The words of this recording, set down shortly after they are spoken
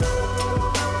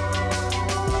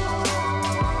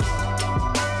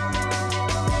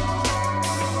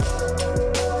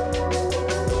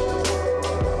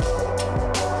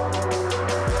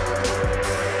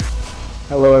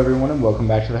Hello, everyone, and welcome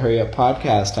back to the Hurry Up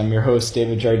Podcast. I'm your host,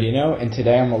 David Giardino, and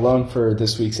today I'm alone for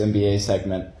this week's NBA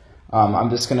segment. I'm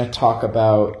just going to talk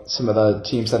about some of the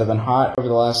teams that have been hot over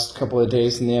the last couple of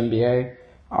days in the NBA,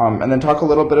 and then talk a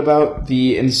little bit about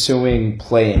the ensuing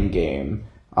play-in game.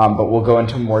 But we'll go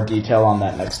into more detail on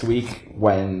that next week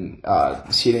when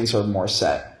seedings are more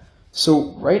set.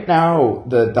 So right now,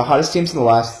 the hottest teams in the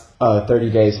last 30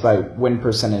 days by win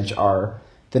percentage are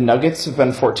the Nuggets have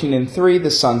been 14-3, the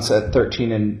Suns at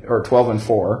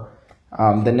 12-4,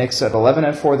 the Knicks at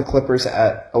 11-4, the Clippers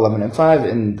at 11-5,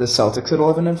 and the Celtics at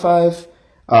 11-5,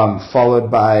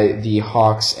 followed by the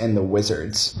Hawks and the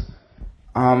Wizards.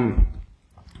 I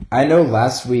know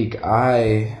last week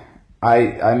I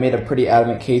made a pretty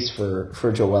adamant case for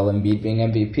Joel Embiid being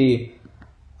MVP.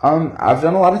 I've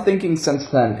done a lot of thinking since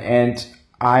then, and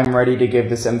I'm ready to give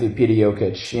this MVP to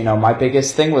Jokic. You know, my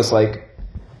biggest thing was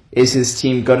is his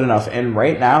team good enough? And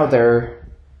right now they're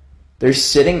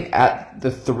sitting at the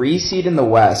 3 seed in the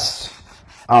West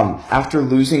after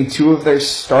losing 2 of their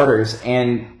starters,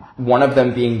 and one of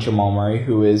them being Jamal Murray,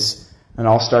 who is an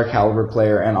all-star caliber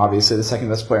player and obviously the second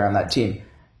best player on that team.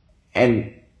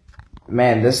 And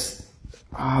man,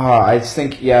 I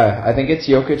think it's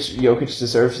Jokic. Jokic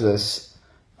deserves this.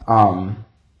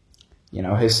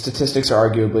 His statistics are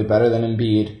arguably better than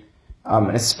Embiid.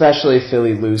 And especially if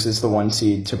Philly loses the 1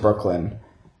 seed to Brooklyn,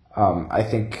 I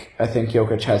think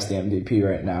Jokic has the MVP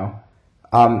right now.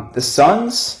 The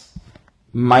Suns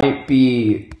might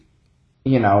be,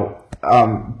 with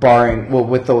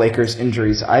the Lakers'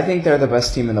 injuries, I think they're the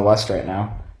best team in the West right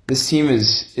now. This team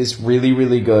is really,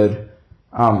 really good.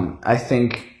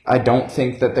 I don't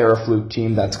think that they're a fluke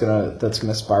team that's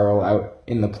gonna spiral out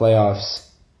in the playoffs,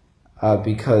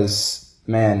 because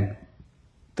man,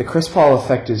 the Chris Paul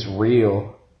effect is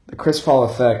real. The Chris Paul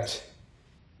effect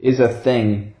is a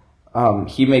thing.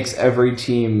 He makes every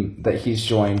team that he's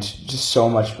joined just so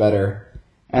much better.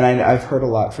 And I've heard a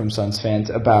lot from Suns fans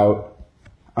about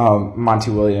Monty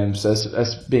Williams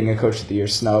as being a Coach of the Year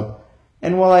snub.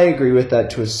 And while I agree with that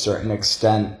to a certain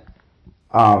extent,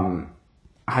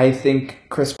 I think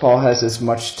Chris Paul has as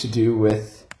much to do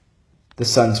with the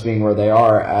Suns being where they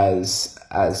are as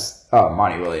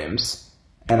Monty Williams.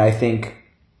 And I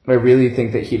really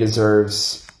think that he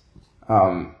deserves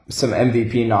some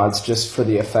MVP nods just for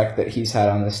the effect that he's had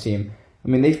on this team. I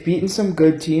mean, they've beaten some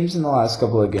good teams in the last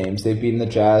couple of games. They've beaten the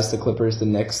Jazz, the Clippers, the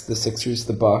Knicks, the Sixers,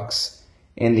 the Bucks,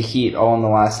 and the Heat all in the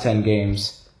last 10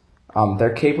 games. They're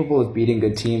capable of beating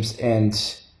good teams, and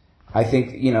I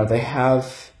think they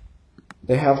have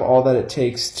all that it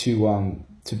takes to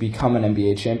become an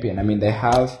NBA champion. I mean, they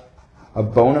have a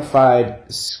bona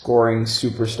fide scoring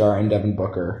superstar in Devin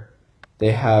Booker.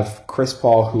 They have Chris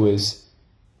Paul, who is,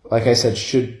 like I said,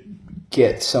 should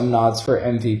get some nods for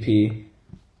MVP.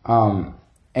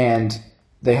 And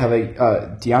they have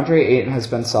DeAndre Ayton has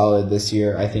been solid this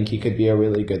year. I think he could be a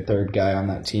really good third guy on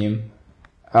that team.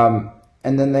 And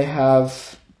then they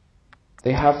have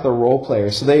the role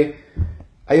players. So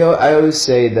I always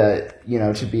say that,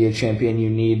 to be a champion, you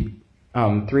need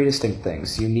 3 distinct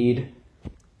things. You need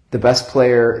the best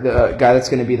player, the guy that's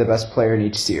going to be the best player in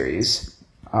each series.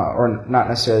 Or not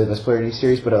necessarily the best player in each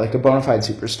series, but like a bona fide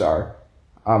superstar.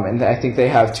 And I think they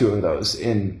have 2 of those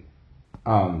in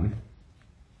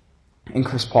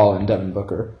Chris Paul and Devin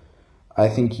Booker. I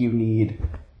think you need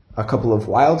a couple of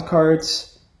wild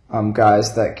cards,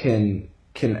 guys that can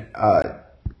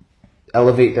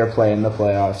elevate their play in the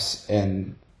playoffs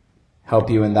and help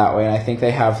you in that way. And I think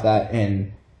they have that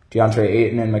in DeAndre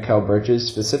Ayton and Mikal Bridges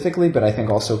specifically, but I think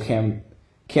also Cam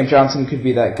Johnson could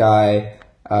be that guy.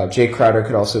 Jay Crowder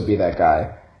could also be that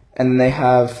guy. And then they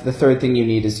have the third thing you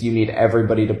need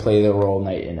everybody to play their role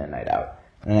night in and night out.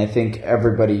 And I think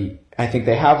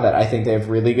they have that. I think they have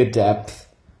really good depth.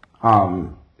 I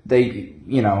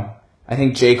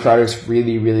think Jay Crowder's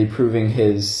really, really proving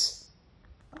his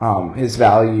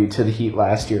value to the Heat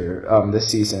last year, this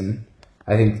season.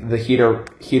 I think the Heat are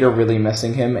really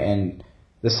missing him, and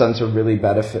the Suns are really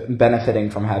benefiting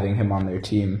from having him on their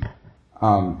team.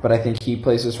 But I think he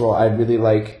plays this role. I really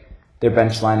like their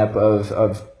bench lineup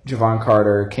of Javon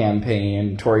Carter, Cam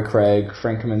Payne, Torrey Craig,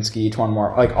 Frank Kaminsky, Twan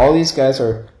Moore. Like, all these guys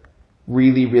are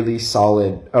really, really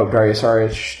solid. Oh, Darius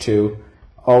Saric, too.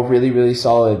 All really, really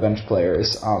solid bench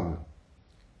players.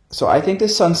 So I think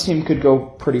this Suns team could go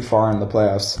pretty far in the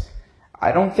playoffs.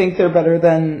 I don't think they're better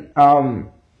than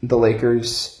the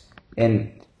Lakers.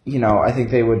 And, I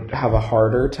think they would have a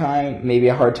hard time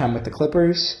with the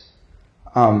Clippers.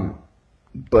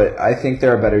 But I think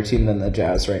they're a better team than the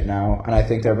Jazz right now, and I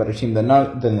think they're a better team than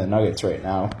the Nuggets right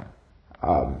now.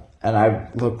 And I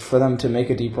look for them to make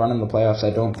a deep run in the playoffs.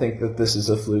 I don't think that this is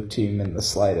a fluke team in the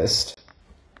slightest.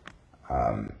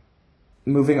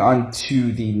 Moving on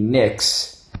to the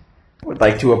Knicks, I would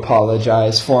like to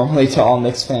apologize formally to all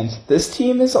Knicks fans. This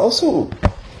team is also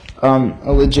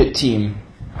a legit team.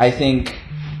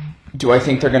 Do I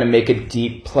think they're going to make a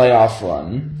deep playoff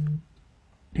run?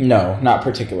 No, not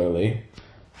particularly.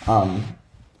 I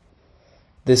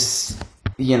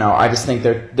just think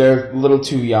they're a little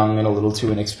too young and a little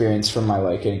too inexperienced for my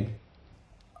liking.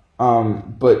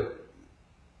 But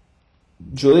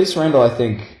Julius Randle, I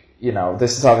think,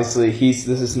 this is obviously this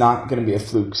is not going to be a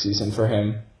fluke season for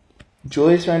him.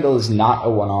 Julius Randle is not a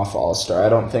one-off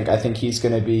All-Star. I think he's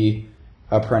going to be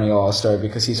a perennial All-Star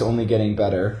because he's only getting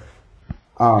better.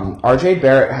 R.J.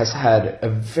 Barrett has had a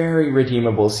very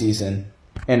redeemable season,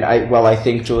 and I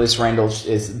think Julius Randle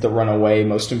is the runaway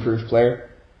most improved player,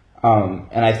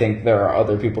 and I think there are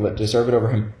other people that deserve it over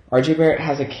him. R.J. Barrett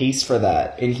has a case for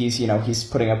that, and he's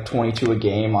putting up 22 a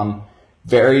game on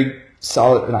very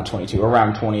solid, not 22,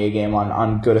 around 20 a game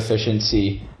on good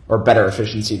efficiency or better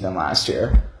efficiency than last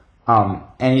year,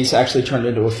 and he's actually turned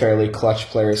into a fairly clutch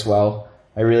player as well.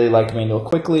 I really like Randle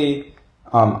quickly.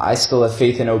 I still have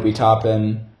faith in Obi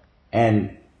Toppin,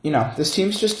 and this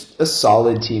team's just a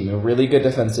solid team, a really good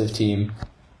defensive team.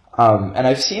 And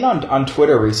I've seen on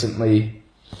Twitter recently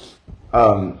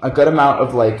a good amount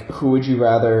of who would you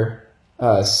rather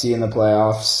see in the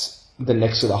playoffs, the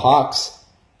Knicks or the Hawks?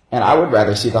 And I would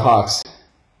rather see the Hawks.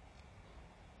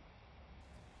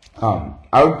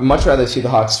 I would much rather see the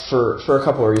Hawks for a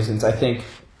couple of reasons. I think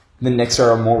the Knicks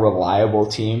are a more reliable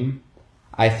team.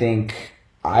 I think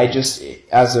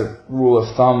as a rule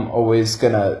of thumb, I'm always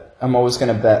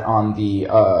gonna bet on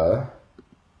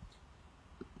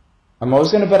I'm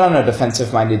always gonna bet on a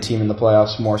defensive-minded team in the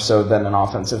playoffs more so than an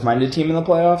offensive-minded team in the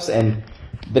playoffs, and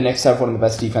the Knicks have one of the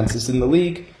best defenses in the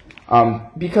league.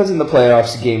 Because in the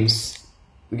playoffs,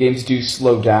 the games do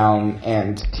slow down,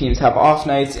 and teams have off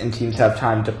nights, and teams have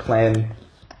time to plan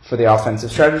for the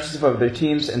offensive strategies of their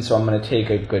teams, and so I'm going to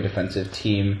take a good defensive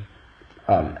team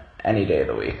any day of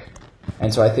the week.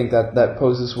 And so I think that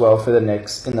poses well for the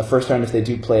Knicks in the first round if they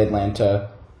do play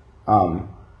Atlanta.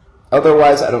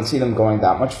 Otherwise, I don't see them going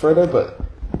that much further, but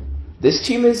this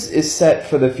team is set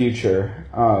for the future.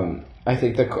 I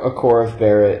think a core of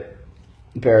Barrett,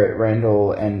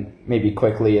 Randle, and maybe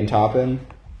Quickly and Toppin.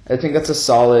 I think it's a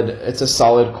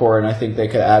solid core, and I think they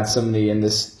could add somebody. And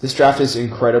this draft is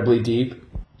incredibly deep.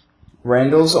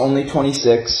 Randle's only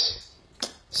 26,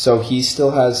 so he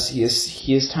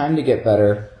has time to get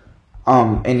better.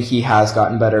 And he has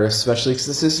gotten better, especially because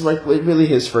this is really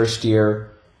his first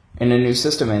year in a new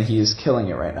system, and he is killing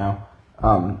it right now.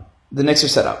 The Knicks are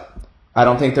set up. I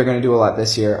don't think they're going to do a lot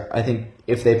this year. I think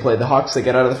if they play the Hawks, they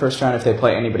get out of the first round. If they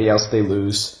play anybody else, they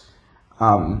lose.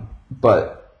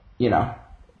 But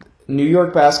New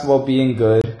York basketball being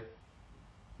good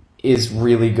is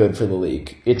really good for the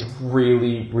league. It's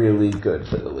really, really good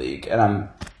for the league, and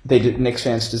Knicks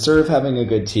fans deserve having a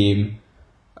good team.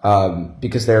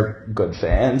 Because they're good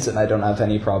fans, and I don't have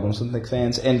any problems with Knicks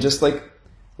fans. And just like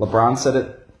LeBron said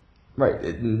it,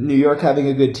 right, New York having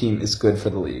a good team is good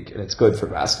for the league, and it's good for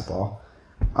basketball.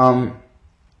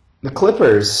 The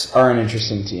Clippers are an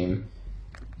interesting team.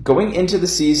 Going into the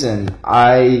season,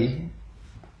 I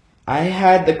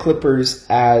had the Clippers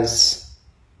as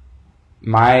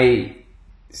my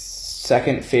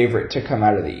second favorite to come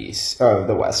out of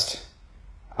the West.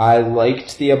 I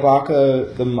liked the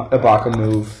Ibaka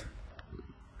move.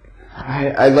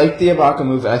 I liked the Ibaka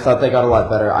move, and I thought they got a lot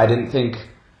better. I didn't think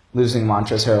losing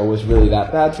Montrezl Harrell was really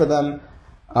that bad for them,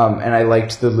 and I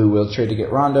liked the Lou Will trade to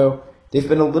get Rondo. They've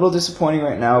been a little disappointing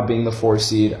right now, being the 4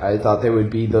 seed. I thought they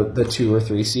would be the 2 or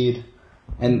 3 seed,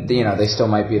 and they still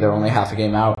might be. They're only half a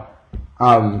game out.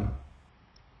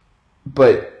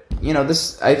 But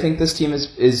I think this team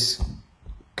is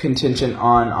contingent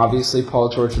on, obviously, Paul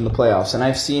George in the playoffs. And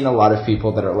I've seen a lot of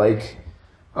people that are like,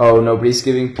 oh, nobody's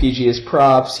giving PG his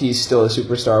props, he's still a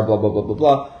superstar, blah, blah, blah, blah,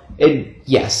 blah. And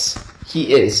yes,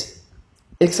 he is.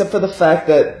 Except for the fact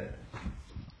that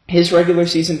his regular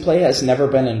season play has never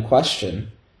been in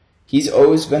question. He's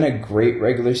always been a great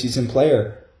regular season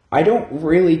player. I don't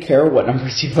really care what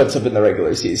numbers he puts up in the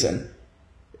regular season.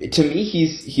 To me,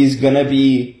 he's going to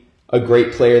be a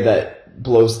great player that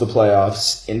blows the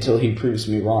playoffs until he proves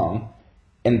me wrong,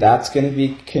 and that's going to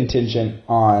be contingent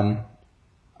on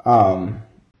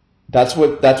that's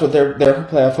what their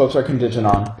playoff hopes are contingent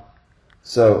on.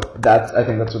 So I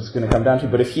think that's what's going to come down to.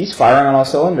 But if he's firing on all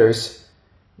cylinders,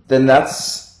 then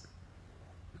that's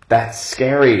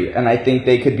scary, and I think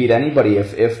they could beat anybody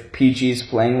if PG's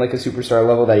playing like a superstar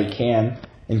level that he can,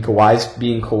 and Kawhi's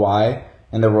being Kawhi,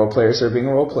 and the role players are being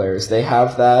role players. They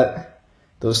have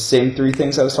those same 3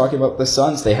 things I was talking about with the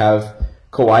Suns. They have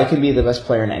Kawhi can be the best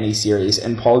player in any series,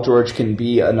 and Paul George can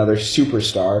be another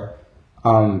superstar.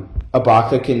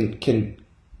 Ibaka can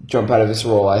jump out of his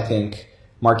role. I think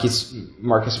Marcus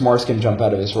Morris can jump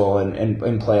out of his role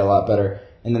and play a lot better.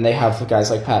 And then they have guys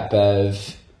like Pat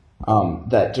Bev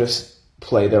that just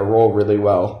play their role really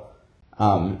well.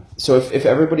 So if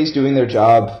everybody's doing their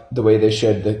job the way they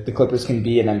should, the Clippers can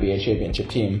be an NBA championship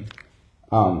team.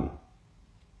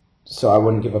 So I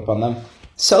wouldn't give up on them.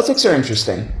 Celtics are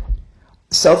interesting.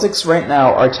 Celtics right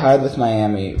now are tied with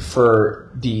Miami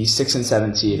for the 6 and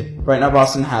 7 seed. Right now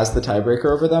Boston has the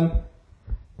tiebreaker over them.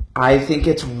 I think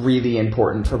it's really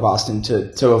important for Boston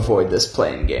to avoid this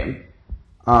play-in game.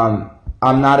 I'm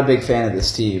not a big fan of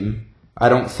this team. I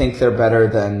don't think they're better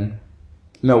than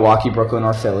Milwaukee, Brooklyn,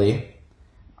 or Philly.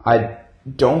 I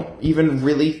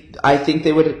think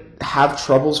they would have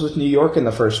troubles with New York in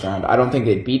the first round. I don't think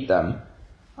they'd beat them.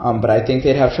 But I think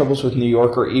they'd have troubles with New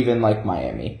York or even like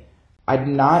Miami.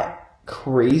 I'm not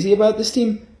crazy about this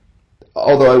team,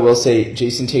 although I will say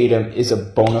Jason Tatum is a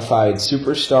bona fide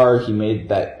superstar. He made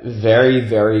that very,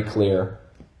 very clear.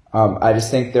 I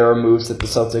just think there are moves that the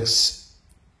Celtics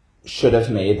should have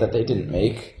made that they didn't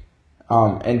make,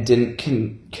 and didn't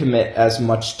commit as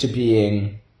much to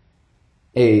being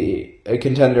a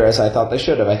contender as I thought they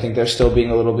should have. I think they're still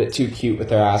being a little bit too cute with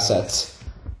their assets.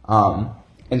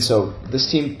 And so this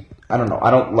team, I don't know.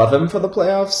 I don't love them for the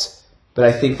playoffs, but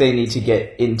I think they need to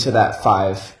get into that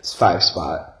five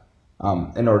spot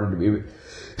in order to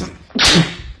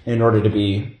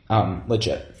be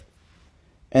legit.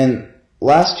 And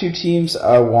last two teams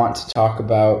I want to talk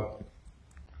about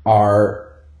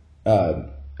are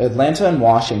Atlanta and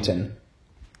Washington.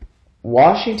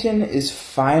 Washington is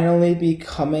finally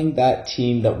becoming that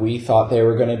team that we thought they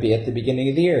were going to be at the beginning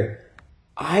of the year.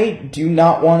 I do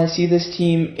not want to see this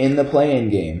team in the play-in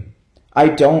game. I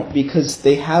don't, because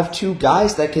they have two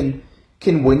guys that can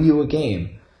win you a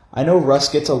game. I know Russ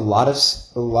gets a lot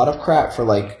of crap for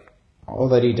like all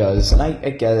that he does, and I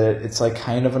get it. It's like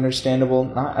kind of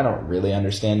understandable. I don't really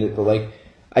understand it, but like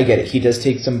I get it. He does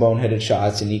take some boneheaded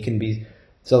shots, and he can be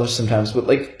selfish sometimes. But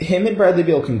like him and Bradley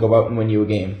Beal can go out and win you a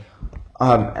game.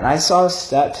 And I saw a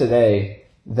stat today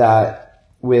that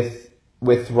with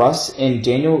Russ and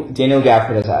Daniel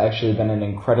Gafford has actually been an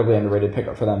incredibly underrated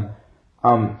pickup for them.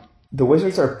 The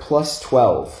Wizards are plus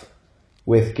 12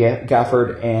 with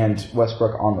Gafford and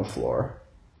Westbrook on the floor.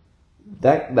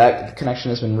 That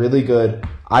connection has been really good.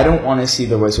 I don't want to see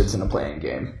the Wizards in a play-in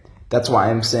game. That's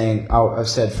why I'm saying, I've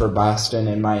said for Boston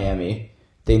and Miami,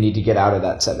 they need to get out of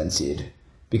that 7 seed.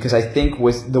 Because I think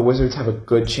the Wizards have a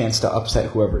good chance to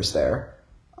upset whoever's there.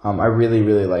 I really,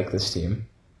 really like this team.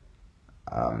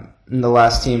 And the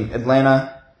last team,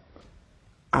 Atlanta,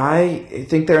 I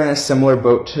think they're in a similar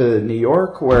boat to New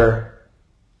York, where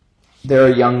they're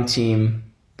a young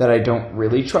team that I don't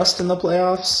really trust in the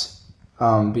playoffs,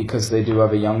 because they do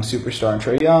have a young superstar in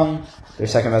Trae Young. Their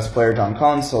second best player, John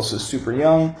Collins, is also super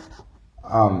young.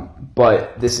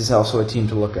 But this is also a team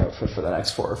to look out for the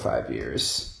next 4 or 5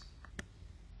 years.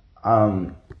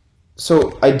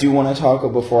 So I do want to talk,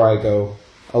 before I go,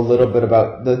 a little bit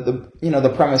about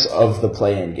the premise of the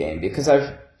play-in game, because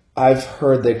I've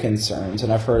heard the concerns,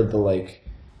 and I've heard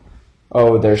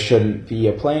there shouldn't be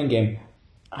a play-in game.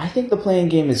 I think the play-in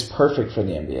game is perfect for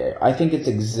the NBA. I think it's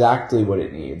exactly what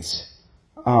it needs.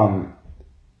 For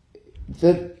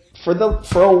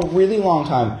a really long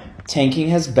time, tanking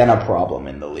has been a problem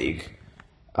in the league.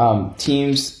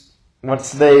 Teams,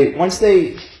 once they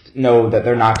know that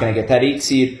they're not going to get that 8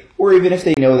 seed, or even if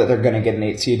they know that they're going to get an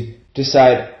 8 seed,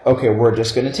 decide, okay, we're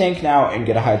just going to tank now and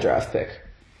get a high draft pick.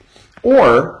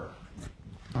 Or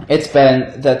it's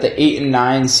been that the 8 and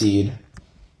 9 seed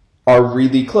are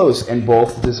really close and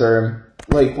both deserve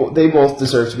to be in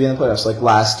the playoffs. Like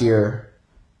last year,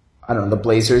 I don't know, the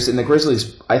Blazers and the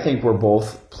Grizzlies, I think, were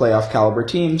both playoff caliber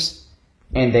teams,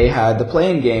 and they had the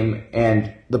play-in game,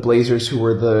 and the Blazers, who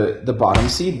were the bottom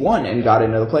seed, won and got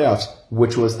into the playoffs,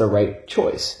 which was the right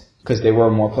choice because they were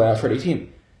a more playoff ready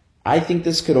team. I think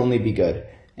this could only be good,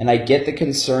 and I get the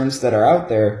concerns that are out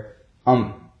there,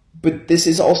 but this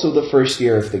is also the first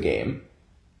year of the game,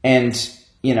 and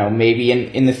maybe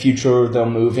in the future they'll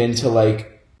move into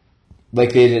like they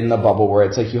did in the bubble, where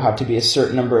it's like you have to be a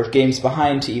certain number of games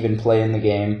behind to even play in the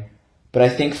game. But I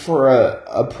think for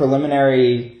a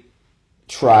preliminary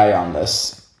try on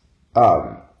this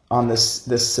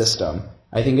system,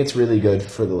 I think it's really good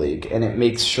for the league, and it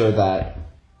makes sure that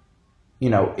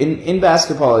in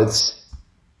basketball, it's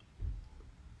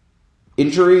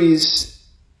injuries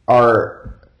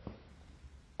are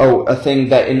a thing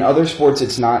that in other sports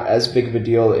it's not as big of a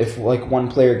deal. If like one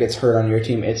player gets hurt on your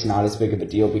team, it's not as big of a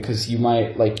deal because you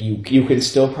might you can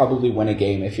still probably win a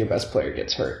game if your best player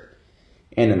gets hurt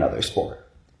in another sport.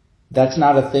 That's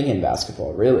not a thing in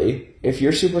basketball, really. If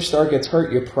your superstar gets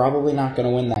hurt, you're probably not going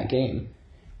to win that game.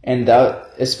 And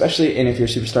especially if your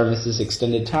superstar misses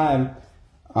extended time,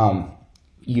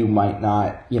 you might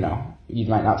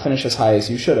not finish as high as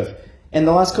you should have. In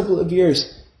the last couple of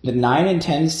years, the 9 and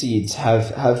 10 seeds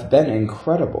have been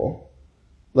incredible,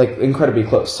 incredibly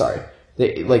close. Sorry, to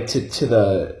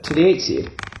the 8 seed.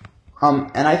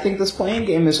 And I think this playing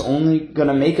game is only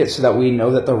gonna make it so that we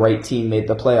know that the right team made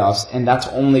the playoffs, and that's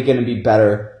only gonna be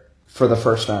better for the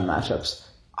first round matchups.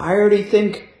 I already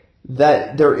think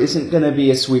that there isn't gonna be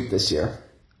a sweep this year.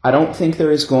 I don't think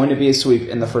there is going to be a sweep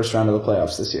in the first round of the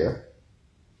playoffs this year.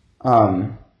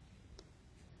 And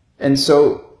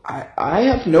so I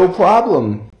have no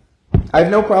problem. I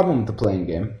have no problem with the playing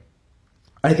game.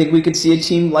 I think we could see a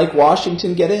team like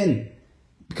Washington get in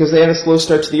because they had a slow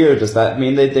start to the year. Does that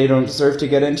mean that they don't deserve to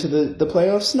get into the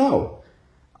playoffs? No.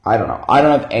 I don't know. I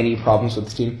don't have any problems with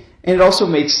the team. And it also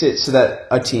makes it so that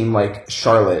a team like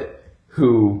Charlotte,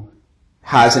 who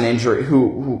has an injury,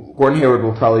 who Gordon Hayward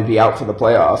will probably be out for the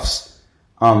playoffs.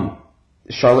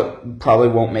 Charlotte probably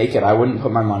won't make it. I wouldn't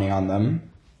put my money on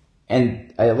them.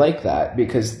 And I like that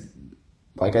because,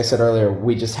 like I said earlier,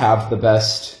 we just have the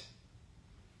best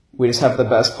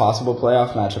possible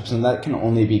playoff matchups, and that can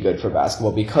only be good for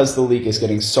basketball because the league is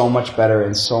getting so much better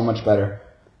and so much better.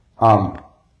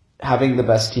 Having the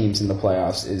best teams in the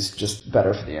playoffs is just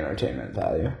better for the entertainment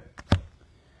value.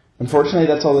 Unfortunately,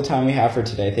 that's all the time we have for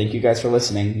today. Thank you guys for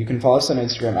listening. You can follow us on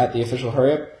Instagram at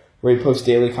 @theofficialhurryup, where we post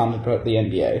daily content about the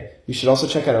NBA. You should also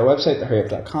check out our website,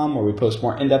 thehurryup.com, where we post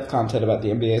more in-depth content about the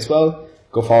NBA as well.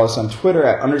 Go follow us on Twitter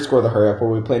at _thehurryup,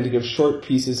 where we plan to give short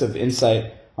pieces of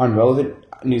insight on relevant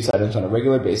news items on a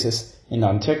regular basis, and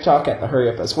on TikTok at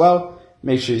thehurryup as well.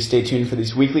 Make sure you stay tuned for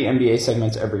these weekly NBA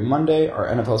segments every Monday, our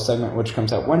NFL segment which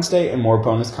comes out Wednesday, and more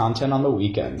bonus content on the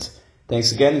weekends.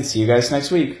 Thanks again, and see you guys next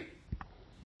week.